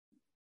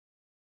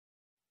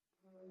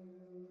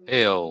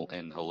Hail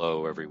and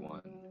hello,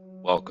 everyone.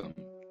 Welcome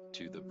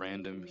to the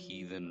Random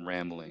Heathen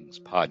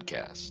Ramblings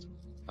podcast,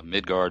 a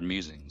Midgard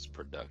Musings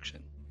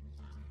production.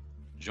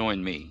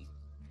 Join me,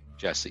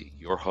 Jesse,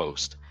 your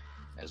host,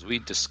 as we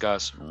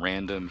discuss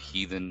random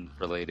heathen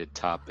related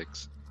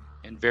topics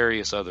and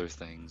various other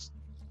things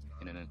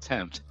in an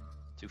attempt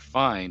to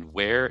find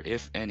where,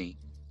 if any,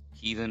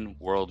 heathen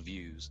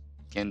worldviews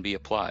can be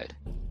applied.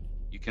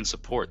 You can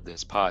support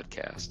this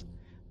podcast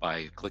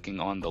by clicking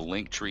on the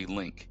Linktree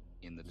link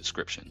in the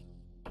description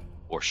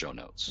or show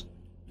notes.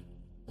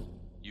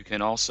 You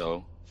can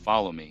also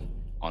follow me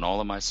on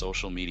all of my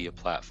social media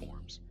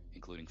platforms,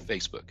 including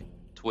Facebook,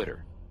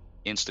 Twitter,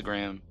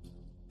 Instagram,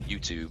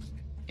 YouTube,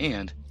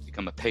 and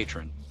become a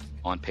patron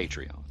on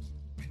Patreon.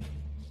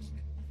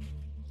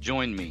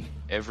 Join me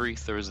every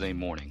Thursday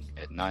morning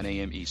at 9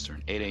 a.m.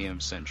 Eastern, 8 a.m.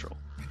 Central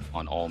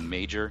on all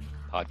major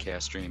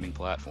podcast streaming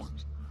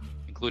platforms,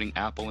 including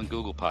Apple and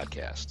Google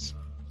Podcasts,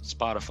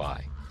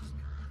 Spotify,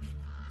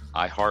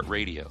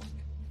 iHeartRadio,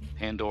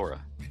 Pandora,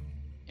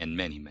 and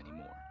many, many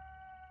more.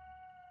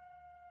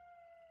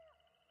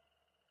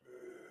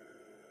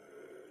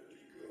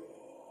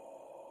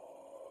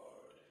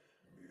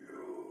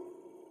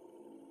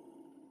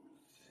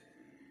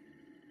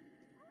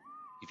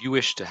 If you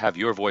wish to have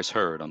your voice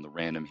heard on the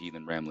Random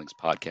Heathen Ramblings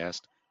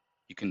podcast,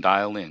 you can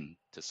dial in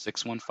to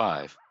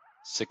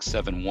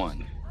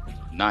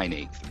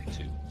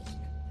 615-671-9832.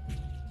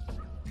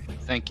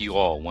 Thank you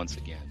all once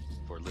again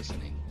for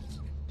listening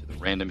to the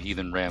Random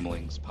Heathen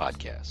Ramblings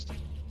podcast.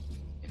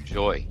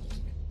 Enjoy,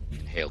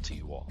 and hail to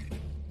you all.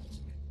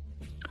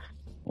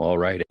 All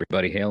right,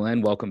 everybody, hail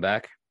and welcome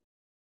back.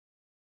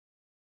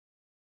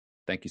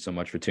 Thank you so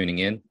much for tuning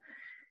in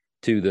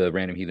to the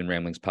Random Heathen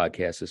Ramblings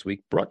podcast this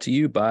week, brought to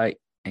you by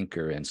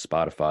Anchor and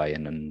Spotify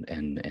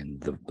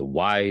and the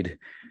wide,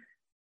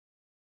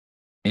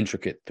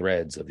 intricate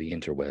threads of the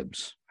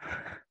interwebs.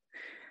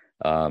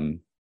 So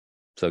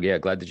yeah,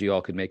 glad that you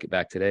all could make it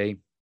back today.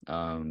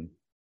 Got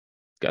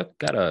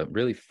a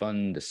really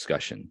fun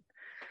discussion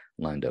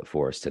lined up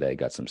for us today.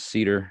 Got some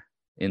cedar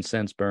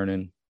incense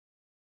burning.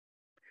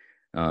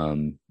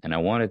 And I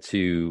wanted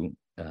to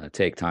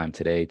take time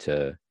today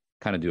to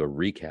kind of do a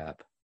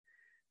recap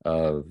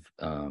of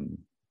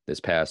this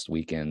past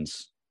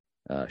weekend's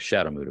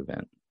Shadowmoon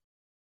event.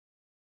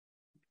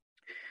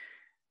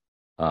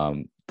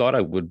 Thought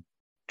I would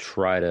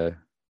try to.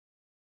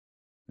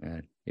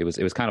 It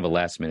was kind of a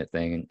last minute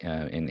thing,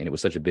 and it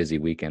was such a busy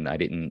weekend. I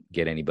didn't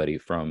get anybody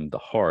from the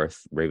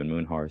Hearth, Raven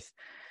Moon Hearth,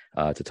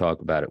 to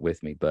talk about it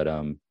with me, but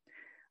I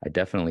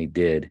definitely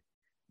did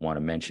want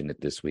to mention it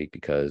this week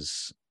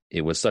because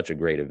it was such a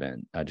great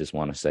event. I just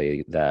want to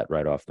say that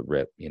right off the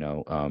rip.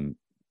 The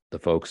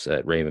folks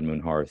at Raven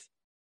Moon Hearth,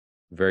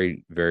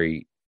 very,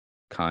 very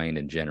kind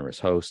and generous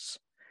hosts,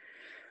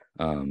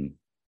 and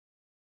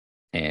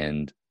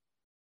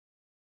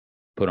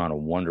put on a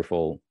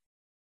wonderful,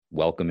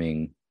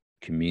 welcoming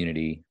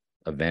community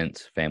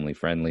event, family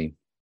friendly,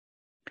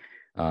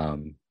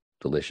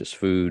 delicious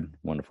food,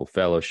 wonderful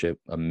fellowship,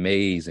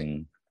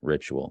 amazing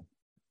ritual.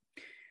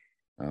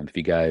 If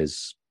you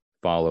guys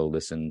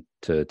listen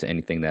to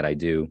anything that I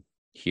do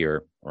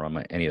here or on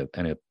any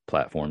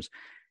platforms,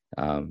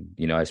 I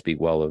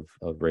speak well of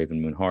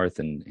Raven Moon Hearth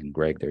and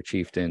Greg, their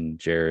chieftain,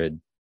 Jared,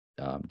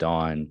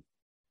 Dawn,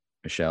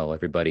 Michelle,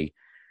 everybody,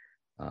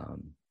 a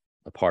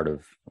part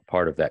of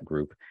that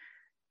group.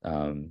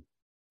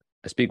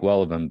 I speak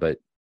well of them, but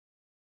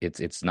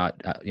it's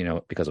not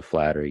because of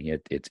flattery.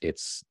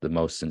 It's the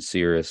most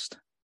sincerest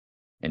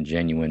and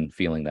genuine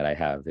feeling that I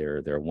have.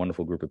 They're a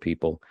wonderful group of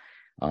people.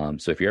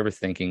 So if you're ever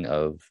thinking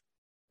of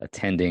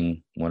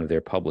attending one of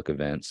their public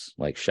events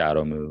like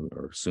Shadowmoon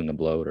or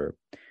Sunablot or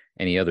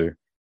any other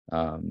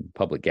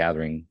public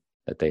gathering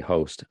that they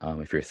host,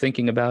 if you're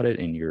thinking about it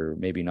and you're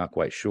maybe not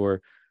quite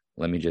sure,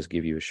 let me just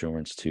give you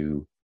assurance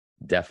to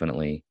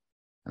definitely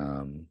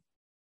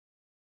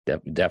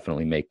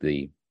make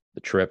the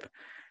trip.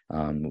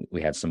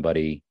 We had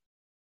somebody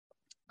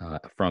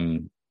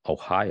from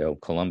Ohio,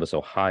 Columbus,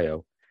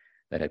 Ohio,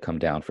 that had come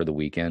down for the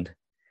weekend.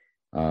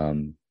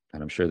 And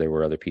I'm sure there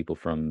were other people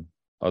from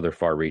other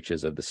far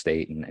reaches of the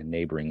state and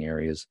neighboring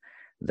areas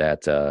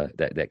that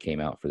came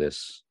out for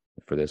this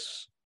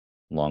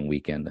long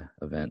weekend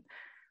event.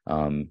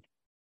 And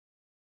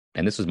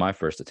this is my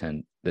first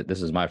time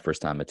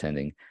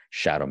attending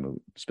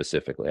Shadowmoon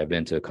specifically. I've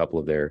been to a couple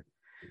of their,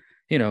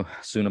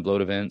 Sunablot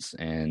events,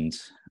 and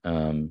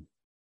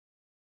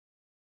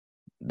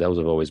those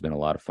have always been a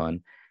lot of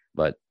fun.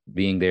 But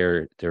being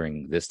there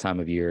during this time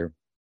of year,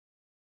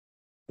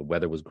 the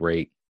weather was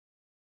great.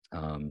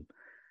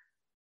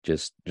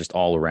 Just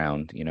all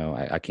around,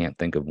 I can't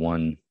think of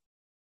one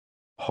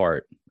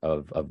part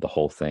of the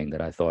whole thing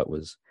that I thought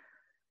was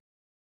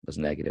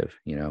negative,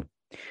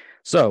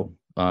 So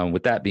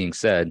with that being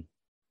said,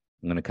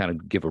 I'm going to kind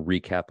of give a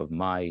recap of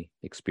my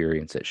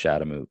experience at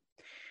Shadowmoon.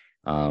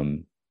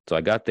 So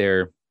I got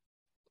there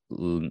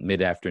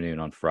mid-afternoon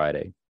on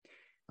Friday.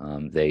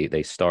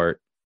 They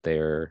start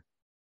their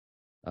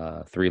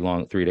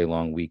 3-day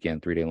long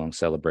weekend, 3-day long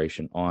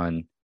celebration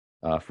on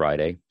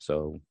Friday.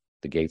 So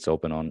the gates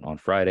open on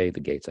Friday. The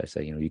gates, I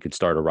say, you could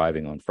start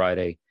arriving on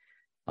Friday.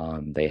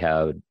 They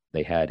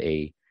had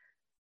a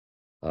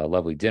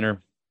lovely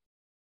dinner,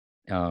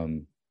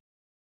 kind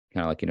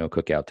of like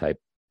cookout type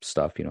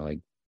stuff. Like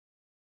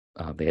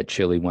they had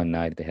chili one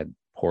night. They had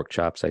pork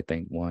chops, I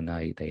think, one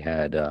night. They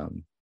had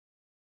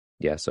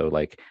so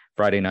like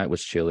Friday night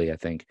was chili, I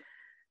think.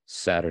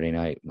 Saturday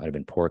night might have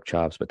been pork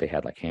chops, but they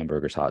had like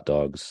hamburgers, hot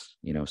dogs,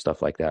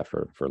 stuff like that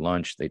for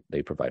lunch.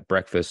 They provide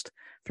breakfast,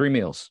 3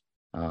 meals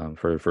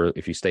for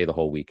if you stay the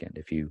whole weekend.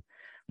 If you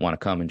want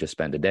to come and just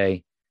spend a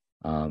day,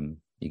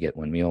 you get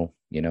 1 meal,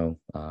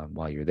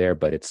 while you're there.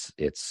 But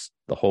it's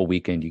the whole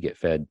weekend. You get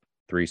fed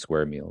 3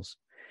 square meals,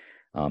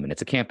 and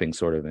it's a camping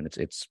sort of, and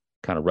it's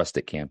kind of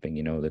rustic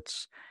camping.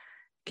 That's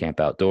camp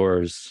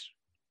outdoors,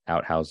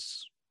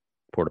 outhouse,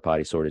 porta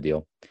potty sort of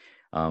deal.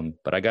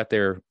 But I got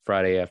there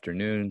Friday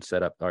afternoon,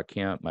 set up our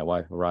camp. My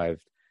wife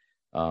arrived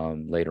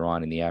later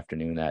on in the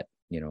afternoon at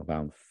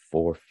around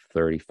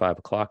 4:30, 5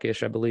 o'clock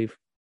ish, I believe.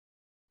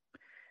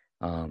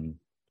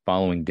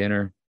 Following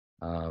dinner,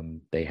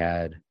 they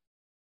had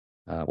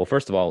well,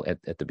 first of all,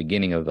 at the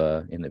beginning of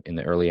in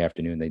the early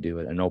afternoon, they do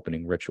an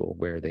opening ritual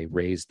where they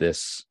raise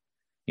this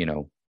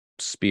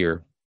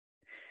spear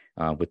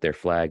with their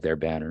flag, their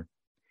banner,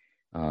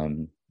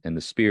 and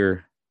the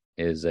spear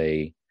is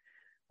a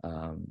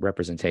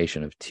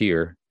representation of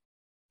Tyr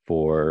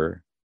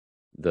for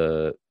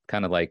the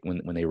kind of like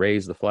when they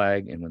raise the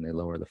flag and when they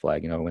lower the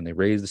flag. When they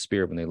raise the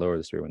spear, when they lower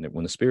the spear,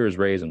 when the spear is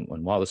raised and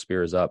while the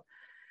spear is up,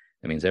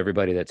 it means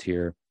everybody that's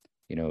here,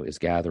 is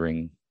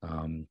gathering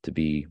to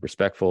be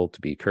respectful, to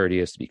be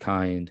courteous, to be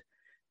kind.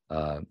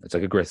 It's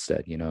like a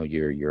grithstead,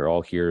 you're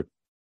all here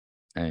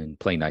and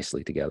play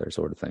nicely together,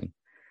 sort of thing.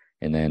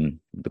 And then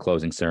the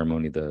closing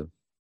ceremony, the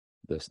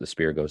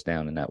spear goes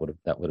down, and that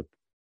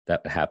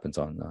happens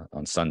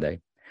on Sunday.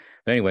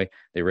 But anyway,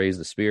 they raised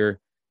the spear,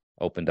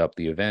 opened up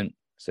the event,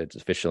 said it's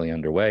officially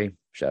underway.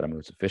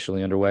 Shadowmoon's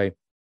officially underway.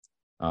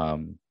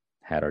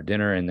 Had our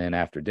dinner, and then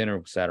after dinner,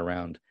 we sat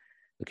around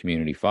the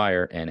community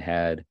fire and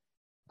had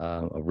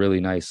a really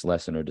nice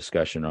lesson or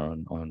discussion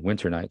on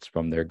winter nights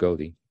from their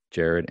Godi,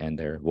 Jared, and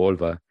their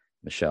Volva,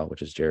 Michelle,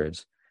 which is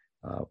Jared's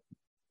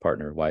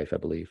partner, wife, I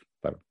believe,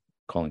 if I'm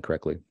calling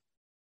correctly.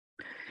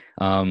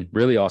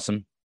 Really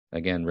awesome.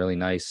 Again, really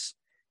nice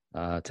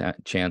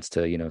chance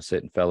to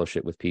sit and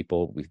fellowship with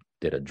people. We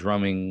did a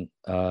drumming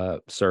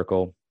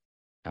circle.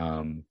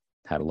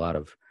 Had a lot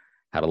of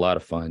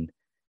fun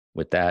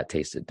with that.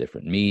 Tasted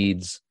different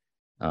meads.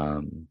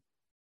 Had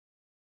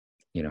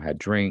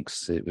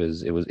drinks. It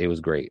was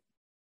great.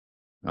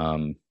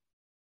 It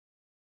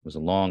was a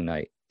long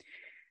night.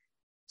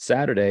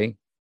 Saturday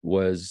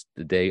was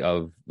the day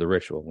of the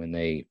ritual when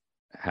they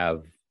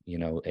have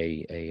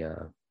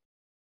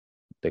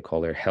they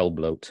call their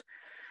Hellbloat.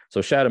 So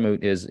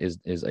Shadowmoon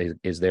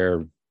is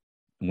their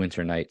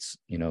winter nights,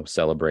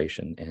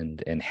 celebration,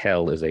 and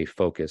hell is a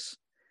focus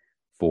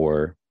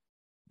for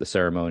the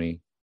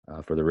ceremony,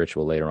 for the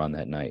ritual later on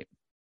that night.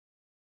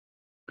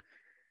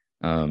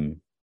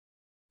 And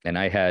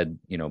I had,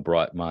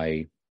 brought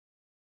my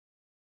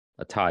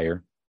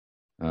attire,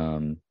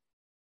 and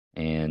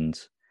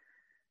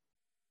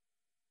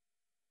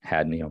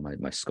had,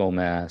 my skull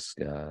mask,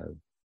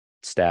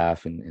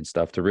 staff and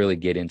stuff to really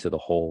get into the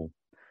whole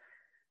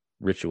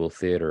ritual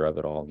theater of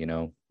it all,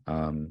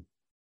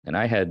 and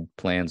I had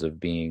plans of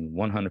being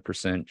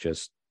 100%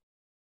 just,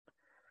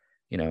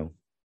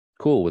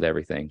 cool with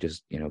everything,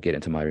 just, get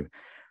into my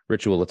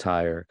ritual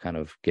attire, kind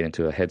of get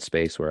into a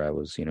headspace where I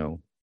was,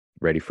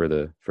 ready for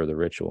the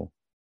ritual.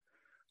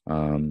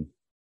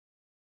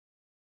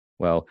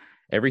 Well,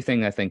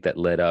 everything I think that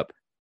led up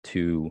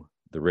to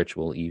the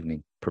ritual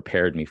evening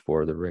prepared me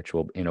for the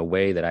ritual in a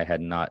way that I had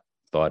not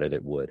thought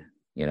it would,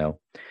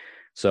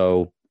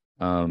 So,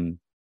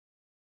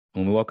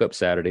 when we woke up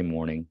Saturday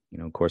morning,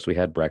 of course we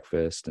had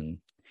breakfast and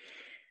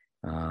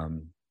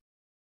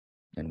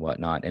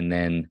whatnot. And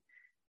then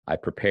I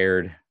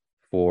prepared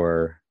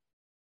for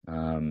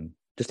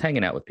just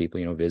hanging out with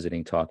people,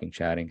 visiting, talking,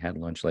 chatting, had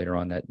lunch later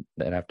on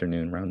that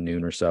afternoon around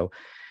noon or so.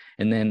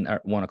 And then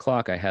at 1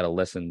 o'clock, I had a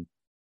lesson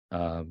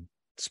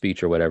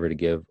speech or whatever to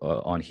give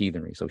on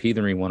heathenry. So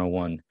Heathenry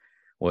 101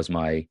 was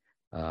my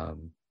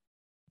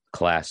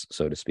class,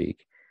 so to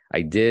speak.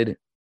 I did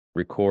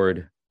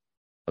record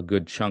a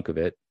good chunk of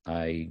it.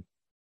 I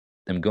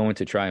am going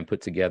to try and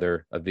put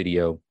together a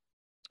video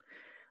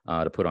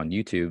to put on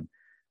YouTube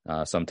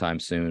sometime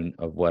soon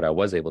of what I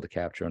was able to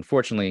capture.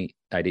 Unfortunately,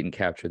 I didn't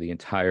capture the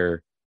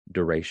entire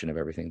duration of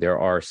everything. There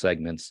are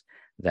segments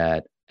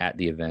that at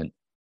the event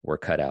were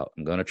cut out.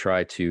 I'm going to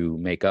try to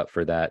make up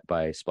for that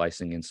by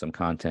splicing in some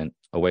content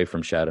away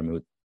from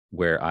Shadowmoon,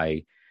 where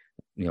I,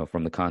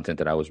 from the content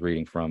that I was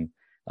reading from,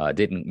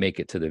 didn't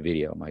make it to the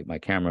video. My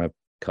camera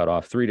cut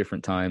off 3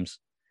 different times.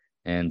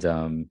 And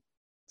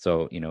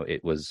so,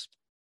 it was,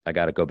 I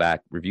got to go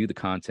back, review the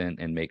content,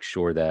 and make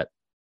sure that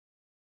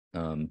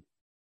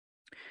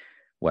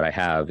what I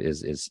have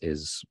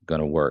is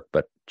going to work.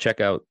 But check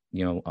out,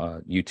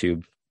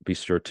 YouTube. Be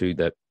sure to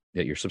that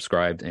you're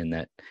subscribed and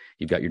that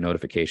you've got your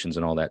notifications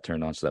and all that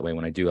turned on. So that way,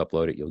 when I do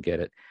upload it, you'll get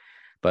it.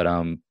 But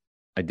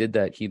I did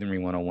that Heathenry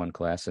 101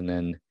 class, and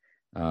then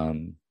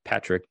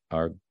Patrick,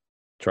 our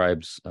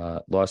tribe's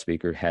law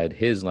speaker, had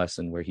his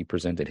lesson where he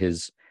presented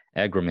his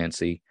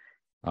agromancy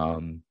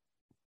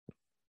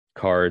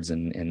cards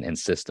and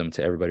system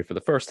to everybody for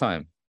the first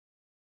time.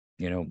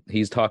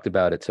 He's talked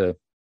about it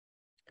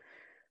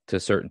to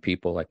certain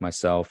people like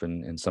myself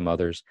and some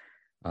others,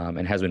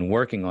 and has been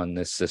working on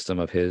this system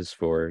of his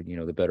for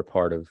the better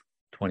part of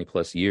 20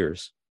 plus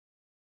years.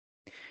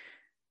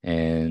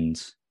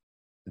 And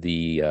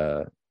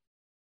the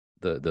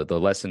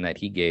lesson that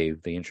he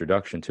gave, the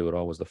introduction to it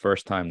all, was the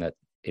first time that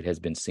it has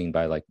been seen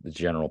by like the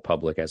general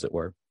public, as it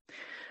were.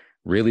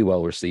 Really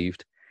well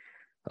received.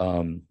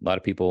 A lot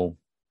of people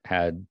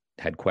had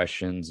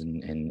questions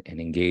and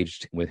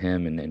engaged with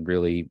him and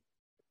really,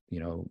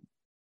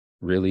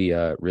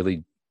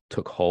 really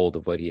took hold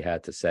of what he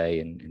had to say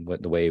and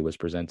what the way he was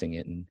presenting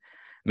it, and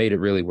made it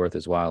really worth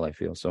his while, I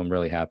feel. So I'm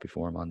really happy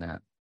for him on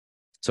that.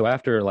 So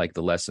after like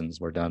the lessons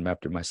were done,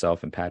 after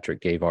myself and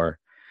Patrick gave our,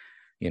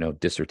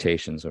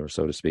 dissertations, or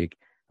so to speak,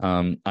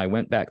 I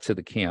went back to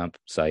the camp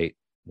site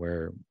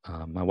where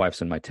my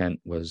wife's and my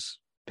tent was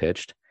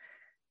pitched,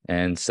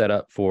 and set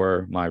up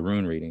for my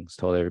rune readings.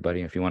 Told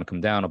everybody, if you want to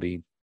come down, I'll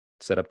be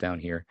set up down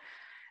here.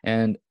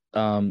 And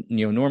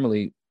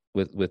normally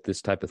with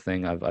this type of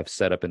thing, I've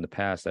set up in the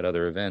past at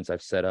other events.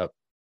 I've set up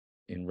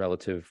in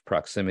relative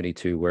proximity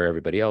to where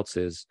everybody else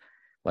is,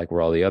 like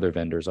where all the other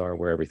vendors are,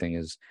 where everything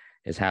is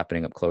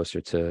happening up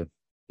closer to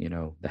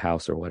the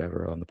house or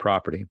whatever on the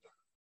property.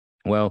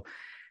 Well,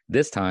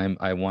 this time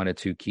I wanted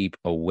to keep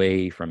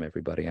away from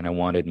everybody, and I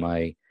wanted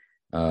my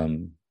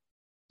rune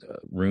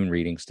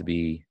readings to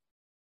be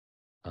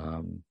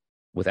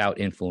without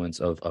influence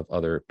of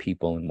other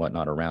people and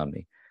whatnot around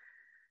me.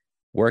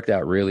 Worked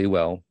out really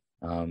well.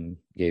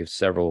 Gave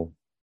several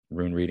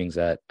rune readings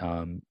that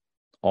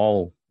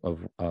all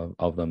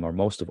of them, or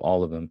most of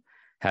all of them,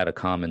 had a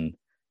common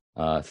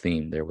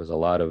theme. There was a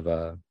lot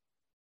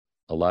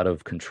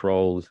of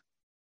controlled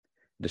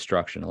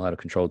destruction, a lot of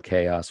controlled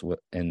chaos,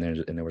 and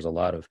there was a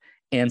lot of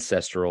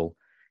ancestral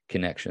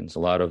connections, a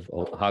lot of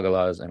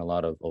Hagalas and a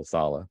lot of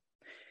Othala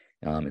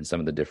in some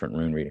of the different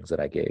rune readings that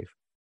I gave.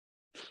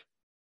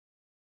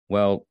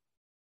 Well,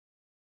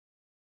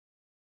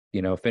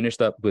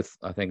 finished up with,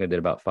 I think I did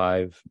about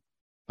five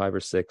or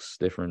six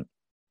different,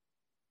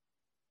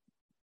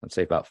 let's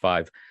say about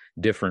 5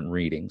 different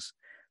readings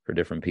for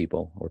different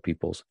people or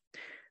peoples.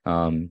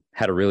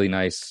 Had a really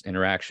nice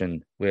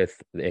interaction with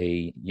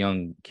a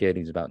young kid.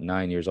 He's about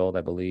 9 years old,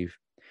 I believe.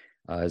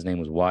 His name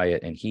was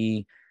Wyatt, and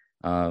he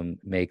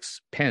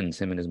makes pens.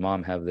 Him and his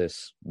mom have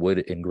this wood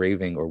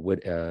engraving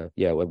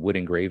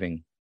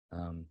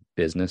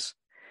business,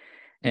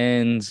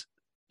 and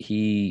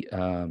he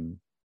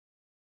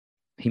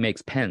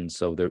makes pens.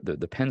 So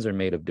the pens are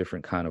made of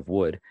different kind of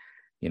wood,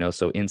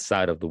 so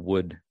inside of the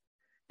wood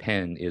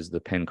pen is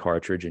the pen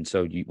cartridge. And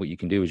so what you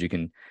can do is you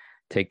can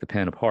take the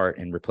pen apart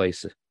and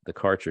replace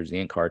the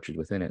ink cartridge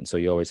within it. And so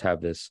you always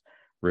have this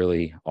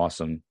really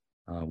awesome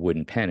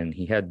wooden pen. And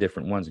he had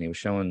different ones,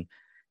 and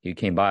he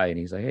came by and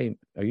he's like, "Hey,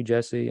 are you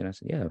Jesse?" And I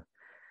said, "Yeah." And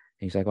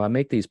he's like, "Well, I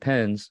make these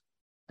pens."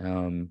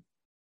 And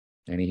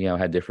he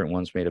had different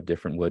ones made of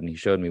different wood. And he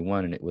showed me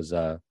one, and it was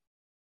a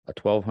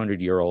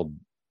 1,200-year-old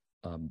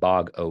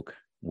bog oak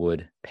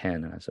wood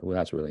pen. And I said, "Well,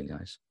 that's really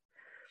nice."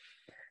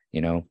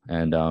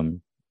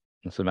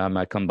 And so I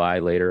might come by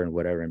later and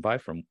whatever and buy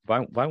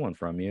one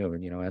from you,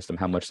 and asked him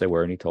how much they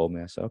were, and he told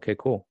me. I said, "Okay,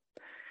 cool."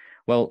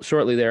 Well,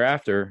 shortly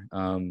thereafter,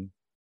 and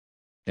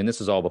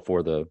this is all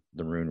before the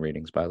rune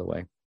readings, by the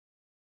way.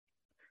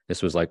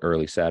 This was like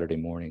early Saturday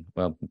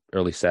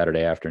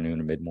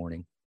afternoon or mid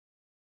morning.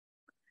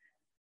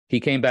 He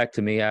came back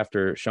to me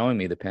after showing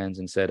me the pens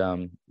and said,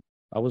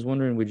 "I was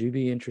wondering, would you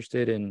be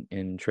interested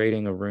in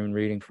trading a rune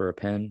reading for a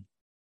pen?"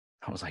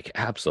 I was like,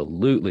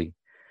 "Absolutely."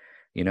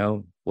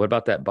 What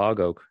about that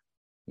bog oak?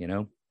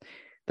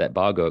 That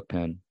bog oak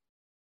pen.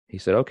 He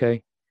said,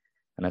 "Okay."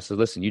 And I said,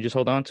 "Listen, you just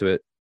hold on to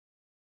it.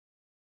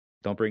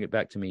 Don't bring it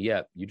back to me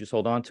yet. You just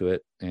hold on to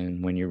it.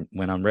 And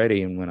when I'm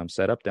ready and when I'm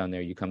set up down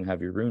there, you come and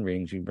have your rune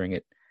readings, you bring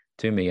it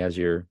to me as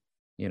your,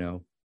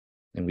 and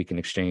we can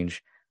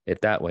exchange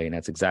it that way." And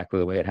that's exactly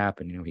the way it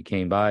happened. He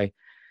came by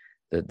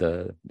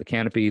the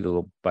canopy,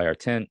 by our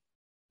tent,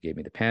 gave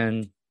me the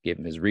pen, gave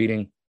him his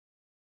reading.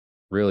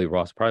 Really,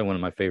 Ross, probably one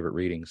of my favorite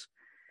readings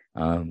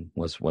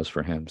was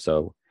for him.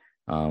 So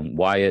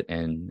Wyatt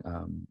and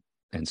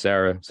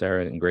Sarah's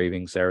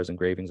Engravings,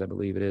 I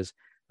believe it is.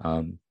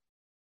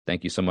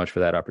 Thank you so much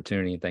for that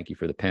opportunity, and thank you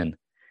for the pen.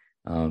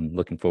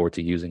 Looking forward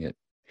to using it.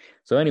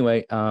 So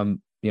anyway,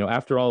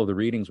 after all of the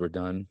readings were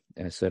done,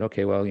 I said,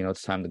 "Okay, well,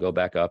 it's time to go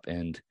back up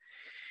and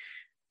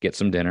get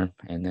some dinner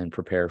and then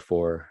prepare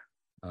for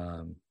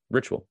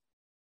ritual."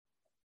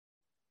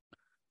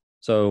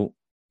 So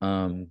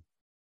I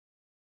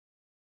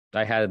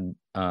had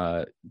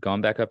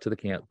gone back up to the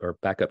camp, or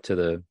back up to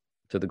the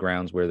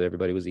grounds where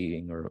everybody was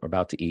eating or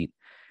about to eat.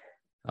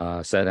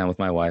 Sat down with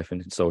my wife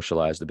and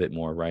socialized a bit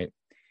more, right?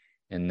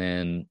 And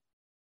then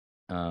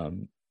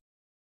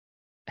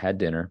had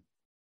dinner.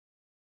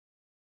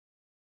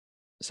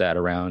 sat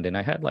around, and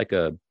I had like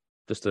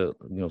just a,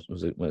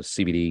 was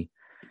CBD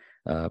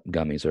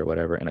gummies or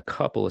whatever, and a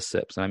couple of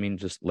sips. And I mean,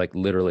 just like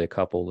literally a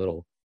couple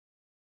little,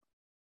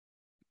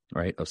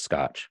 right, of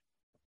scotch.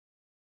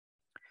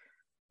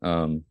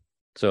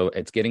 So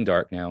it's getting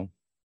dark now,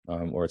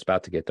 or it's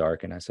about to get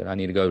dark. And I said, I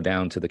need to go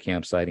down to the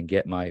campsite and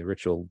get my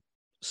ritual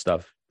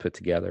stuff put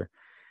together.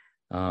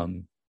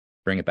 Bring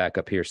it back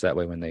up here so that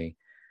way when they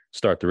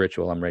start the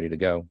ritual, I'm ready to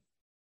go.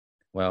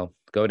 Well,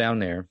 go down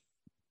there,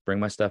 bring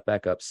my stuff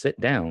back up, sit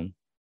down.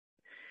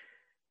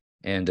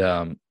 And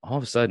all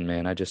of a sudden,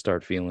 man, I just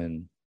start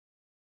feeling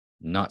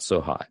not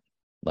so hot.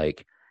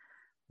 Like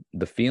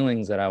the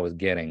feelings that I was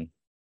getting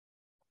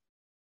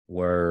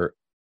were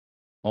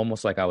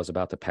almost like I was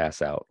about to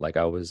pass out. Like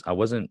I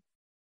wasn't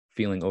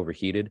feeling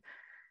overheated,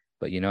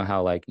 but you know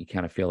how like you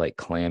kind of feel like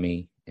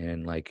clammy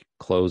and like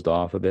closed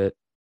off a bit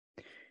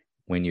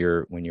when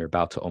you're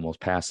about to almost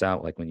pass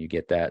out, like when you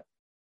get that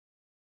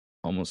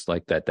almost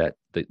like the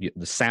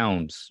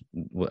sounds.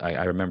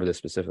 I remember this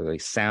specifically.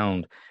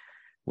 Sound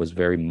was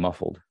very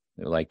muffled.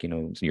 Like,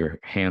 your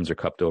hands are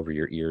cupped over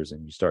your ears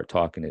and you start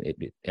talking.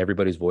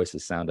 Everybody's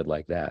voices sounded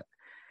like that.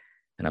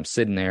 And I'm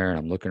sitting there and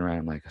I'm looking around.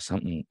 I'm like,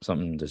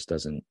 something just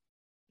doesn't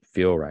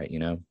feel right,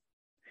 And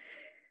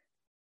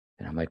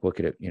I'm like, what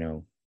could it,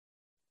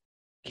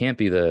 can't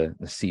be the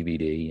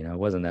CBD, it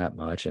wasn't that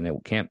much. And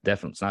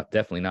it's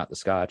definitely not the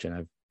scotch.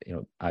 And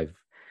I've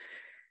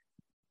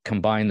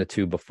combined the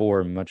two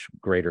before in much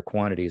greater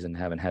quantities and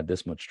haven't had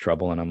this much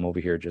trouble. And I'm over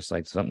here just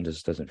like something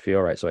just doesn't feel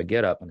right. So I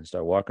get up and I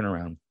start walking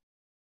around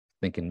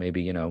thinking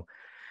maybe,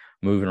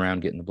 moving around,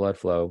 getting the blood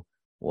flow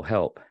will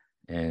help.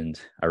 And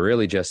I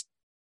really just,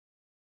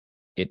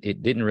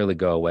 it didn't really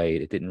go away.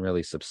 It didn't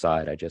really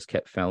subside. I just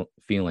kept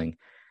feeling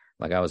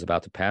like I was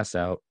about to pass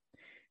out.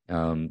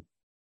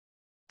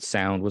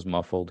 Sound was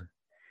muffled.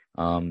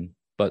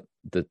 But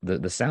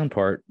the sound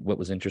part, what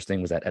was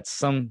interesting was that at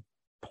some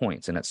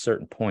points and at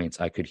certain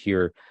points, I could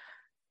hear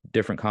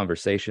different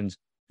conversations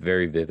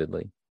very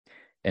vividly.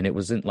 And it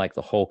wasn't like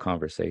the whole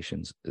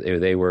conversations.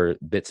 They were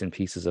bits and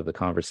pieces of the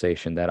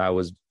conversation that I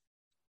was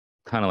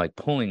kind of like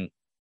pulling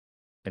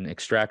and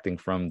extracting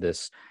from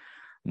this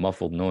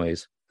muffled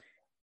noise.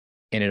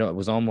 And it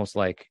was almost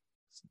like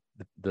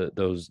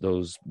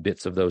those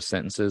bits of those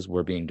sentences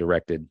were being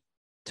directed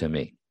to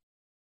me.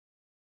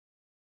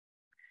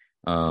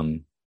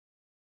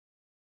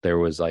 There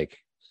was like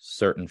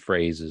certain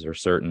phrases or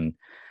certain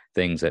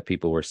things that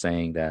people were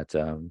saying that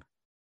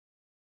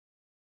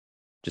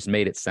just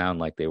made it sound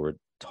like they were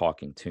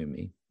talking to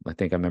me. I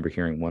think I remember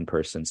hearing one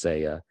person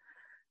say,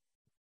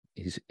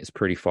 he's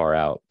pretty far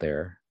out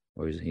there,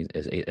 or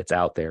it's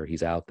out there,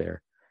 he's out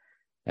there.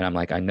 And I'm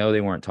like, I know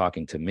they weren't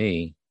talking to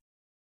me,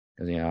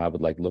 because I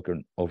would like look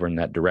over in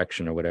that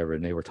direction or whatever,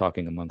 and they were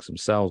talking amongst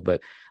themselves.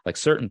 But like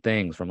certain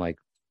things from like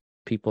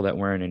people that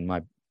weren't in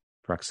my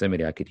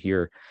proximity, I could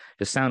hear,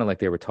 just sounded like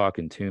they were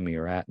talking to me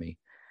or at me.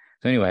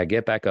 So anyway, I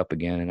get back up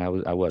again, and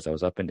I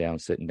was up and down,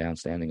 sitting down,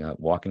 standing up,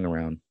 walking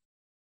around.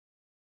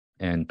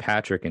 And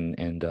Patrick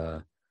and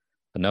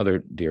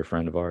another dear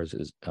friend of ours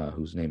is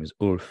whose name is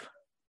Ulf.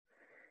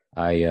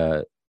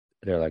 They're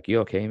like, "You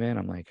okay, man?"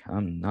 I'm like,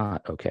 "I'm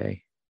not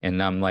okay."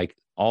 And I'm like,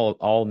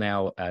 all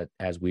now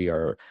as we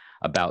are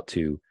about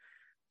to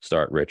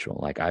start ritual,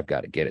 like I've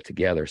got to get it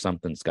together.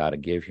 Something's got to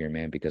give here,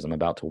 man, because I'm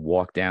about to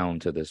walk down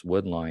to this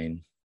wood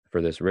line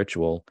for this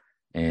ritual,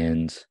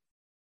 and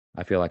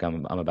I feel like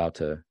I'm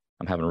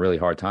having a really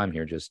hard time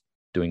here just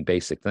doing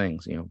basic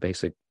things,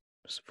 basic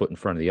foot in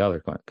front of the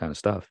other kind of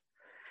stuff.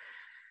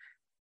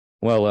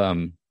 Well,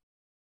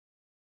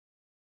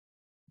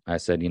 I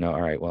said,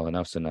 all right, well,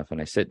 enough's enough. And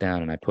I sit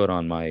down and I put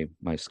on my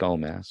skull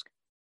mask,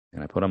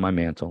 and I put on my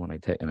mantle, and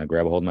I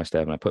grab a hold of my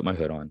staff and I put my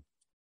hood on,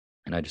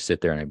 and I just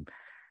sit there and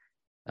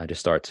I just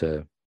start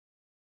to,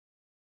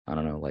 I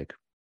don't know, like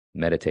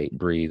meditate,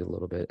 breathe a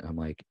little bit. I'm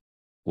like,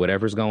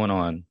 whatever's going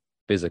on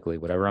physically,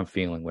 whatever I'm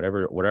feeling,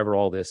 whatever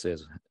all this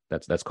is,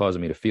 that's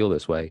causing me to feel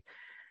this way.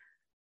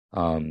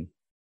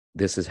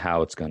 This is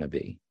how it's going to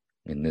be.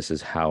 And this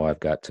is how I've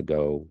got to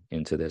go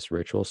into this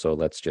ritual. So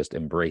let's just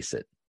embrace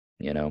it,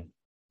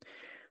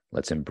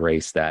 Let's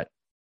embrace that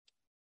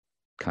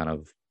kind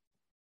of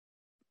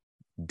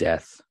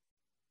death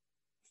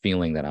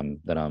feeling that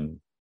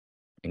I'm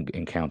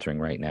encountering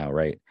right now,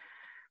 right?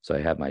 So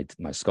I have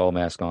my skull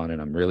mask on,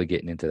 and I'm really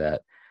getting into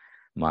that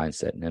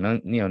mindset. And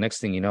then, next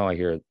thing you know, I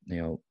hear,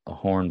 a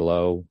horn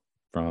blow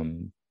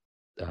from,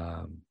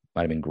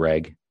 might have been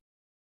Greg,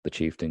 the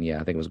chieftain. Yeah,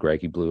 I think it was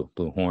Greg. He blew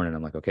a horn, and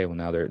I'm like, okay, well,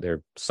 now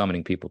they're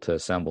summoning people to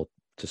assemble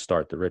to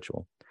start the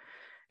ritual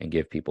and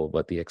give people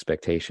what the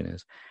expectation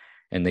is.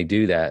 And they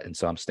do that. And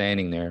so I'm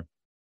standing there,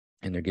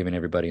 and they're giving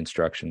everybody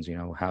instructions,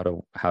 how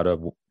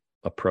to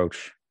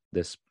approach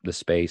this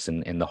space,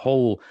 and the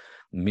whole,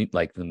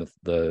 like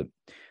the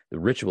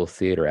ritual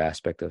theater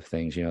aspect of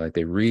things, like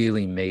they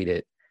really made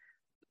it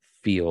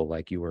feel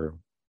like you were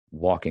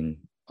walking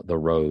the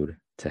road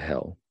to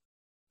hell.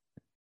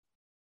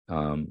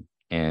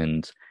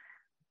 And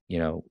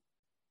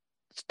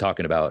it's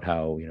talking about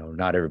how,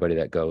 not everybody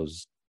that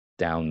goes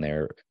down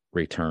there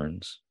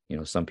returns.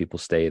 some people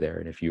stay there.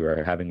 And if you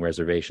are having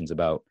reservations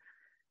about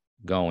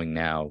going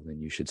now, then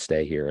you should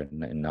stay here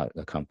and not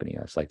accompany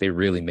us. Like, they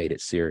really made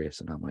it serious.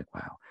 And I'm like,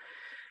 wow.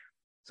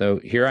 So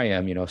here I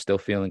am, still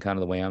feeling kind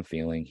of the way I'm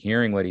feeling,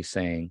 hearing what he's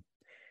saying.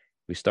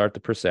 We start the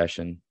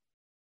procession.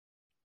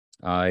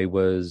 I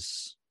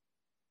was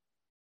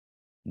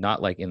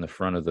not like in the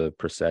front of the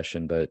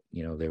procession, but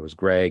there was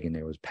Greg and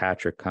there was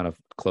Patrick kind of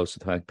close to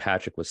the time.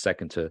 Patrick was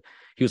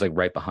he was like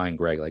right behind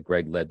Greg. Like,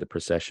 Greg led the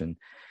procession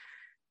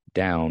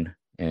down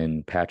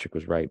and Patrick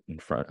was right in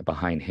front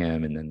behind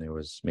him. And then there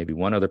was maybe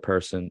one other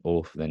person,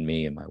 Ulf, then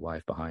me and my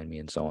wife behind me,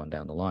 and so on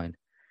down the line.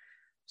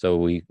 So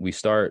we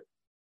start,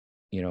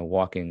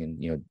 walking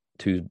and,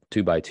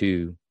 two by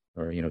two,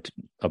 or,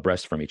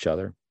 abreast from each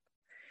other.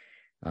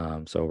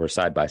 So we're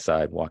side by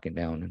side walking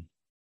down.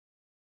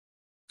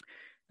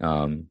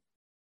 And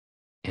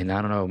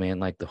I don't know, man,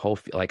 like the whole,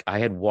 like I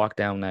had walked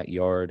down that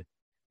yard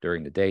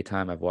during the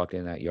daytime. I've walked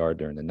in that yard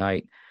during the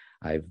night.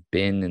 I've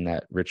been in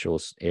that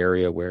rituals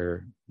area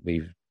where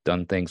we've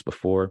done things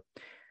before,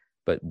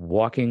 but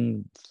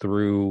walking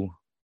through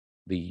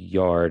the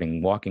yard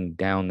and walking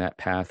down that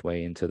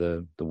pathway into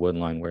the wood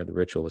line where the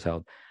ritual was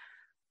held,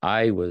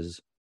 I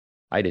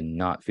did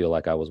not feel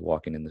like I was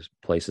walking in the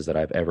places that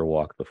I've ever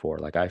walked before.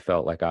 Like, I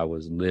felt like I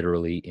was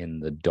literally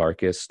in the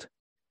darkest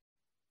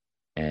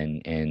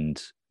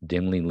and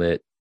dimly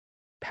lit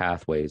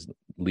pathways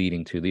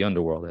leading to the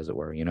underworld, as it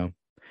were,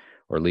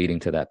 or leading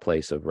to that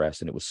place of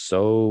rest. And it was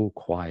so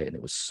quiet and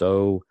it was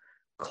so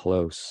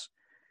close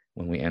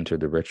when we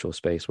entered the ritual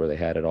space where they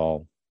had it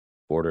all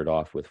bordered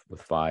off with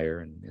fire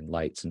and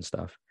lights and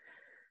stuff.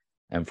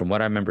 And from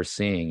what I remember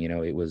seeing,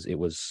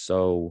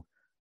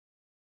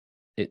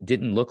 it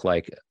didn't look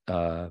like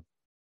the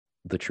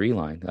tree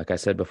line. Like I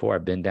said before,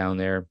 I've been down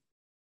there,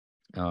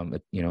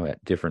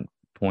 at different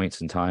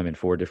points in time and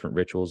 4 different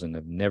rituals, and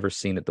I've never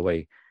seen it the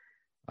way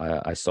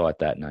I saw it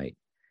that night.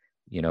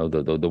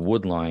 The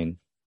wood line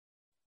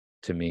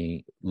to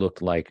me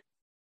looked like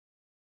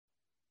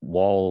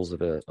walls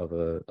of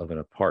an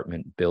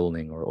apartment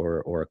building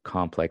or a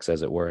complex,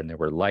 as it were, and there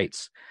were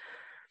lights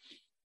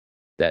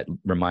that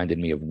reminded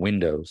me of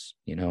windows,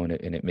 and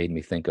it made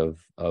me think of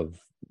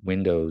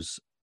windows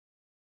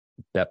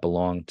that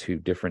belonged to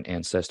different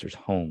ancestors'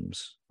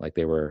 homes, like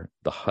they were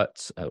the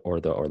huts or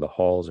the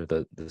halls or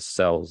the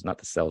cells, not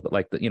the cells, but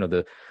like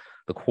the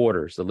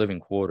quarters, the living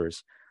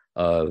quarters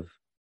of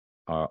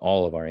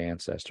all of our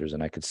ancestors.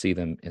 And I could see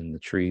them in the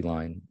tree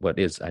line, what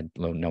is, I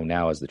don't know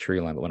now as the tree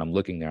line, but when I'm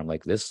looking there, I'm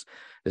like, this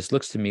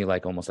looks to me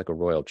like almost like a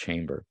royal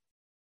chamber.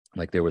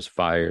 Like, there was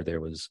fire,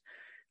 there was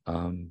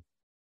a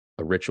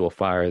ritual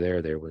fire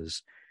there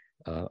was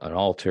an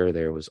altar,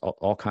 there was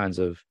all kinds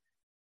of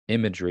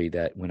imagery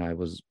that when I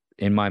was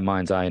in my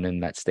mind's eye and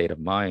in that state of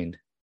mind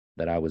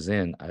that I was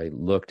in, I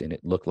looked and it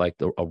looked like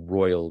a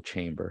royal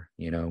chamber,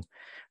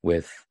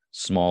 with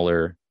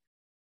smaller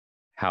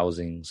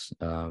housings,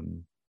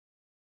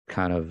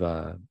 kind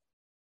of,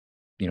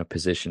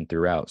 positioned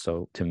throughout.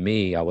 So to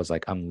me, I was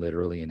like, I'm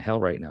literally in hell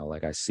right now.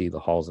 Like, I see the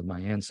halls of my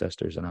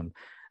ancestors and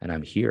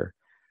I'm here,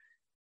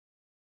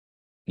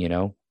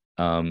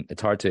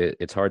 it's hard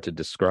to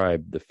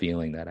describe the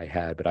feeling that I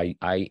had, but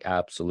I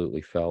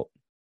absolutely felt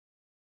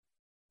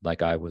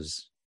like I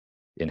was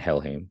in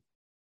Helheim.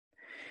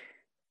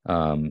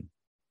 And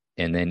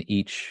then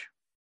each,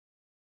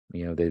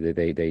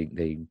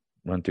 they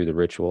run through the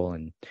ritual,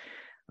 and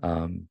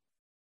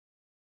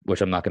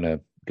which I'm not going to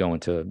go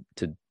into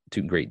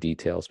too great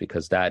details,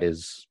 because that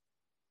is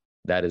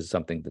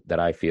something that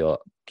I feel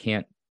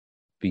can't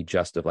be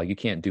justified. Like, you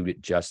can't do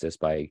it justice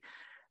by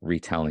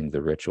retelling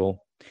the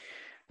ritual.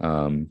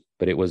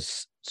 But it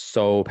was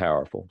so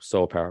powerful,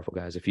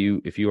 guys. If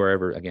you are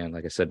ever, again,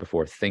 like I said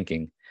before,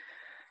 thinking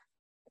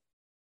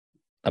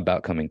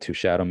about coming to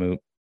Shadowmoot,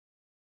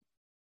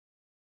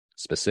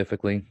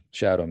 specifically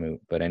Shadowmoot,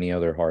 but any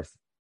other Hearth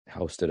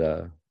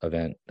hosted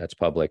event that's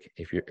public,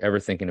 if you're ever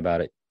thinking about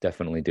it,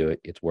 definitely do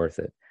it. It's worth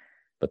it.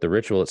 But the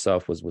ritual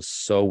itself was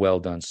so well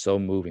done, so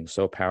moving,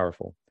 so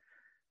powerful.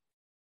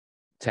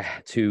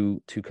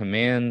 To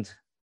command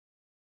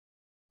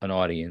an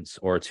audience,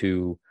 or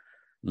to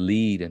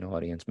lead an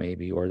audience,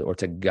 maybe, or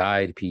to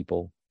guide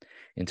people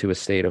into a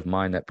state of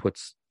mind that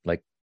puts,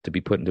 like, to be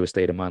put into a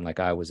state of mind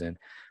like I was in.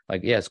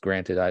 Like, yes,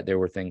 granted, there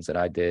were things that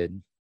I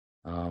did,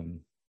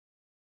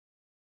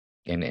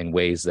 in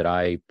ways that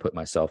I put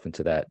myself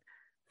into that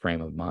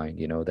frame of mind,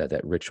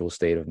 that ritual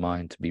state of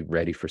mind to be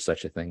ready for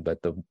such a thing. But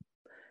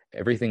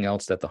everything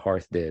else that the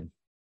Hearth did,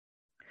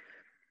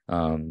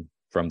 from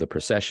the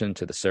procession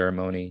to the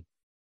ceremony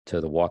to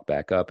the walk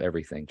back up,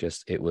 everything,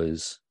 it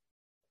was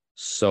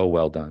so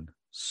well done.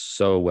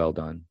 So well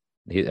done.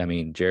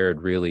 Jared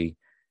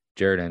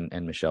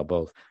and Michelle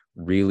both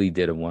really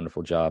did a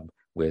wonderful job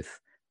with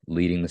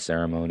leading the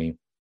ceremony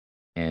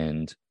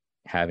and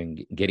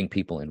getting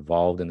people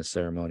involved in the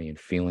ceremony and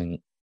feeling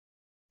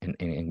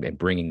and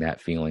bringing that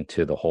feeling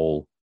to the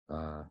whole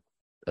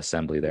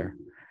assembly there.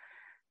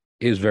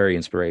 It was very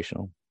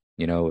inspirational.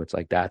 It's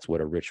like, that's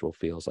what a ritual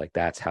feels like.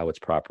 That's how it's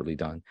properly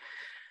done,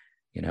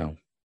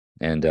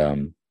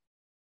 and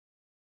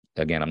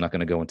again, I'm not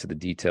going to go into the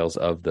details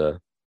of the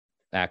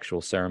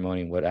actual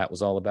ceremony and what that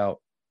was all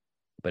about,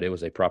 but it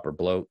was a proper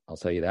bloat. I'll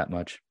tell you that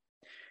much.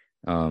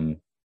 Um,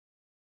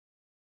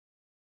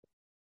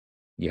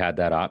 you had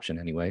that option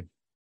anyway.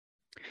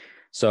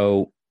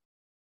 So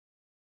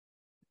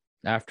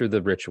after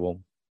the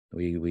ritual,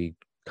 we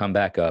come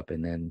back up,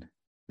 and then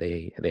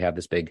they have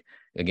this big,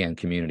 again,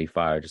 community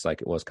fire, just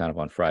like it was kind of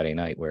on Friday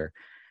night, where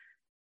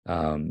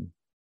um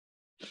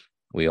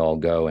we all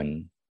go,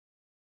 and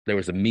there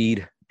was a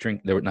mead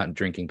drink. There were not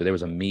drinking, but there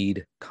was a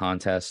mead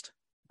contest.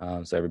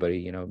 So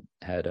everybody,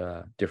 had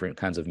different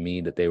kinds of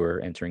mead that they were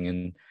entering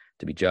in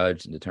to be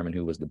judged and determine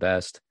who was the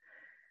best.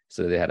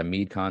 So they had a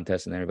mead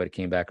contest, and everybody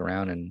came back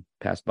around and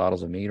passed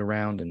bottles of mead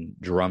around and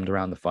drummed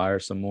around the fire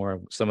some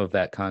more. Some of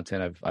that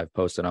content I've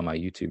posted on my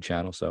YouTube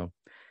channel. So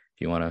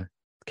if you want to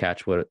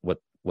catch what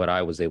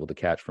I was able to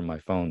catch from my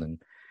phone, then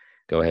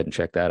go ahead and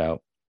check that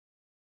out.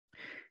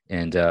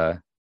 And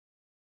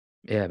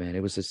yeah, man,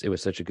 it was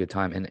such a good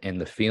time.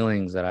 And the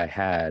feelings that I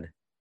had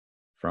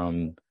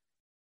from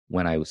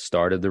when I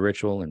started the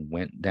ritual and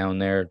went down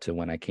there to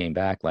when I came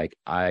back, like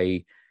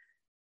I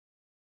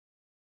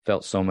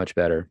felt so much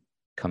better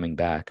coming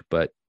back.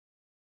 But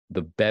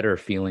the better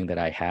feeling that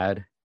I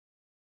had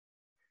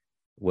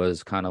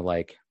was kind of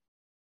like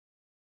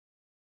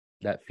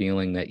that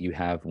feeling that you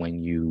have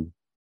when you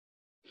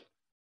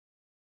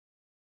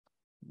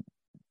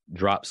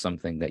drop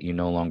something that you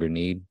no longer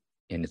need,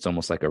 and it's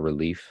almost like a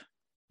relief.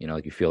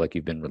 Like you feel like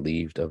you've been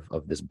relieved of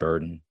this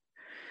burden.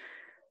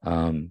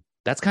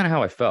 That's kind of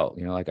how I felt.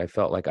 Like I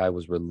felt like I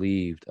was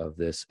relieved of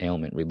this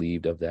ailment,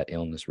 relieved of that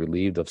illness,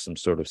 relieved of some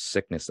sort of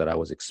sickness that I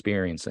was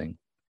experiencing.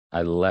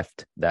 I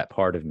left that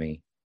part of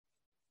me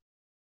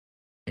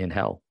in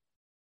hell.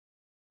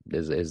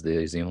 Is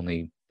the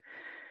only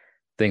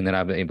thing that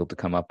I've been able to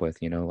come up with.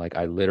 Like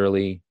I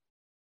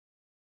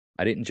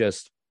didn't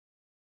just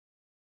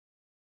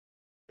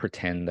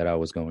pretend that I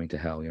was going to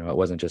hell. It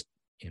wasn't just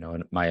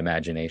in my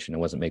imagination. It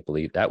wasn't make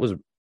believe. That was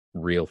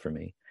real for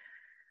me.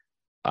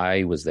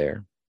 I was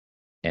there,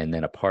 and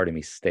then a part of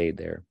me stayed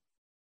there.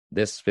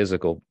 This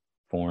physical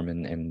form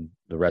and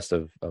the rest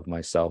of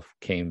myself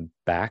came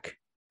back,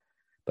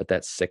 but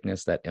that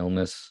sickness, that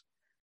illness,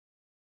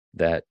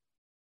 that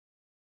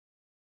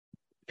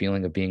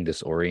feeling of being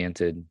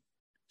disoriented,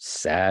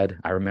 sad.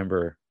 I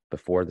remember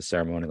before the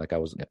ceremony, like I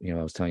was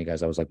telling you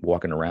guys, I was like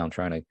walking around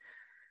trying to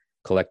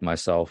collect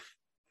myself,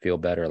 feel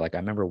better. Like I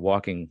remember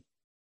walking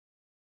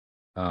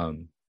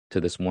to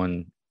this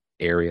one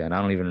area,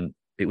 and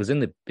it was in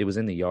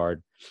the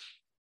yard.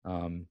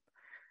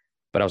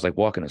 But I was like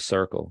walking a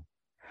circle,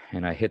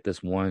 and I hit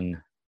this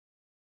one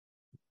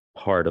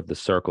part of the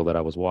circle that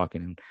I was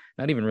walking in,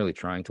 not even really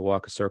trying to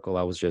walk a circle.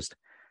 I was just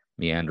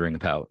meandering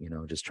about,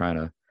 just trying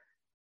to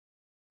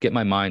get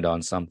my mind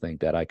on something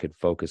that I could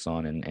focus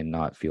on and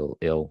not feel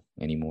ill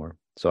anymore.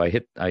 So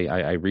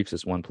I reached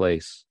this one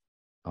place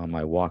on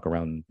my walk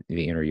around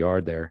the inner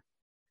yard there.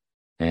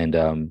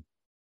 And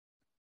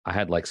I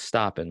had like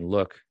stop and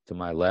look to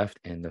my left,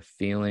 and the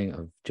feeling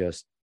of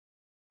just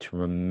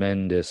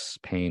tremendous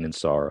pain and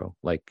sorrow,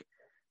 like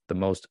the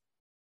most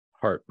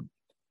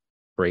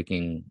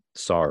heartbreaking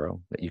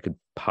sorrow that you could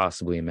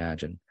possibly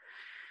imagine,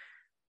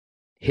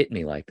 hit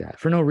me like that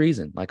for no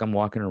reason. Like I'm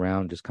walking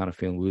around just kind of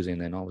feeling woozy,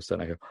 and then all of a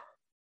sudden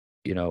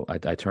I go,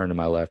 I turn to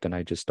my left and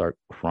I just start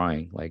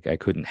crying. Like I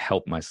couldn't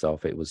help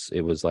myself. It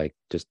was like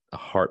just a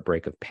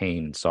heartbreak of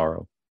pain and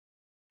sorrow.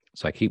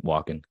 So I keep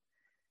walking.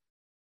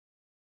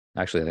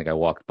 Actually, I think I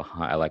walked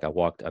behind.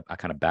 I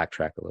kind of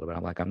backtracked a little bit.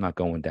 I'm like, I'm not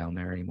going down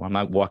there anymore. I'm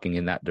not walking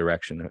in that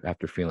direction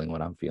after feeling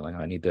what I'm feeling.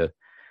 I need to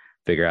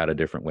figure out a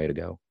different way to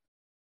go.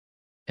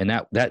 And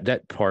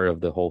that part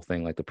of the whole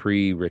thing, like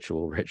the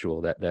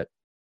ritual, that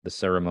the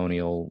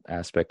ceremonial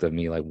aspect of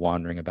me, like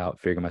wandering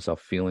about, figuring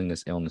myself, feeling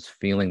this illness,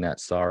 feeling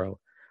that sorrow,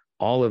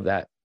 all of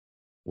that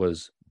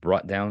was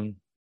brought down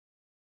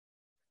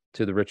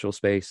to the ritual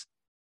space,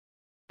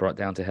 brought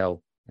down to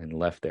hell, and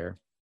left there.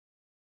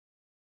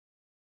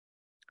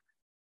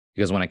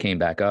 Because when I came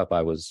back up,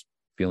 I was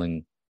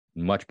feeling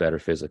much better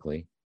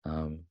physically.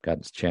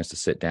 Got a chance to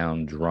sit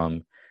down,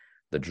 drum.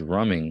 The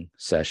drumming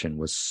session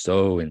was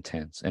so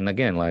intense. And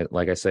again,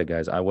 like I said,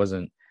 guys, I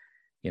wasn't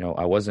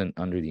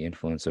under the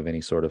influence of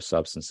any sort of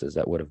substances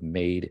that would have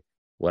made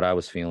what I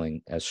was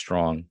feeling as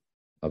strong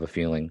of a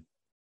feeling.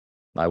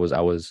 I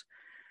was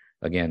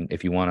again,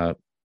 if you want to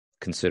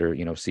consider,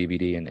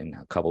 CBD and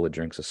a couple of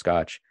drinks of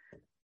scotch,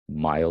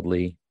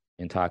 mildly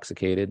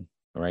intoxicated,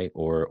 right?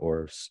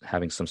 Or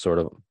having some sort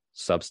of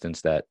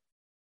substance that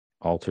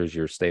alters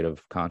your state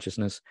of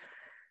consciousness.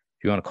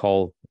 If you want to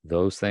call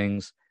those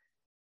things,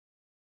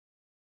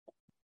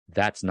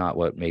 that's not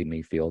what made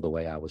me feel the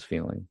way I was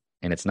feeling.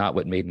 And it's not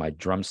what made my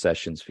drum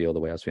sessions feel the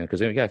way I was feeling.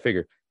 Because you got to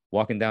figure,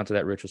 walking down to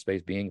that ritual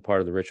space, being part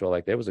of the ritual,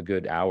 like there was a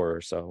good hour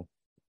or so,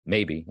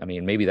 maybe. I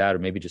mean, maybe that, or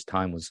maybe just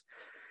time was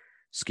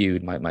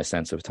skewed. My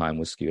sense of time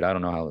was skewed. I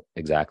don't know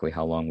exactly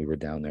how long we were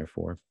down there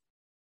for,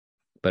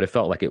 but it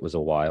felt like it was a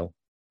while,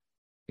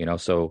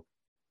 So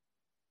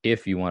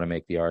if you want to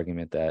make the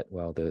argument that,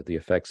 well, the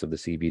effects of the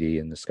CBD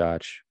and the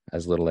scotch,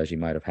 as little as you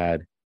might have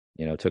had,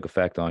 took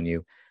effect on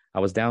you. I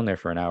was down there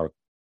for an hour,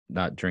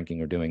 not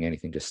drinking or doing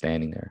anything, just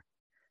standing there.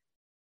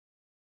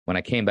 When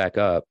I came back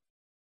up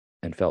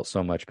and felt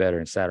so much better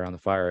and sat around the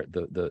fire,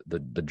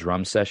 the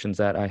drum sessions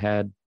that I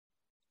had,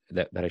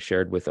 that I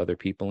shared with other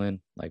people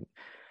in, like,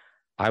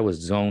 I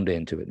was zoned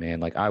into it, man.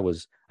 Like, I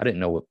didn't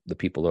know what the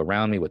people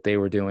around me, what they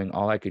were doing.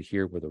 All I could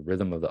hear were the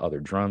rhythm of the other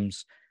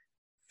drums,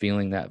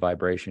 feeling that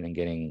vibration and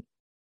getting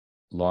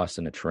lost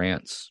in a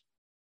trance.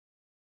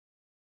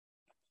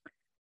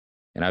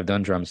 And I've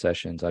done drum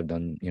sessions. I've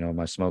done,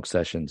 my smoke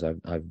sessions.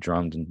 I've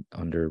drummed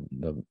under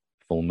the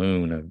full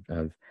moon.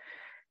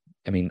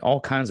 I mean, all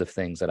kinds of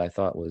things that I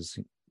thought was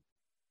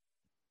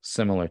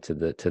similar to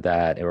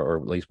that, or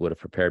at least would have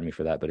prepared me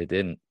for that, but it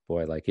didn't.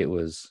 Boy, like,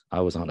 I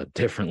was on a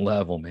different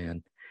level,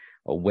 man,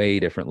 a way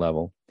different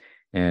level.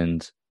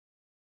 And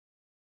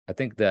I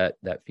think that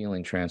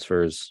feeling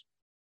transfers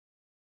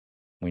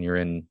when you're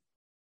in,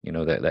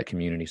 that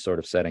community sort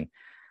of setting.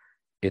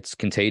 It's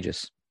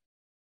contagious,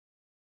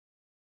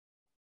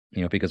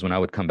 because when I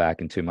would come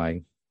back into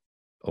my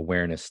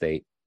awareness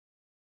state,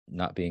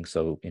 not being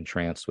so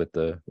entranced with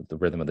the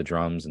rhythm of the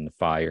drums and the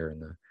fire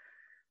and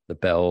the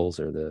bells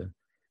or the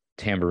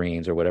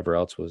tambourines or whatever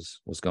else was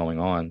going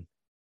on,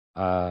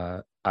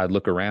 I'd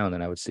look around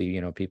and I would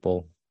see,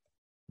 people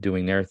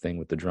doing their thing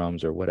with the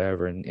drums or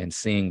whatever, and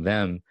seeing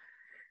them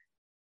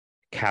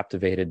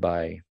captivated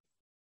by,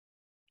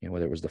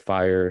 whether it was the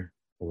fire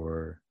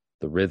or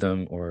the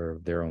rhythm or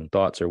their own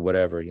thoughts or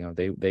whatever,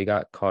 they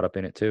got caught up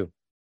in it too.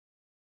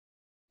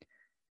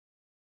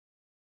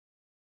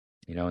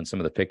 And some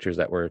of the pictures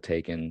that were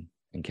taken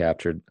and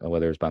captured,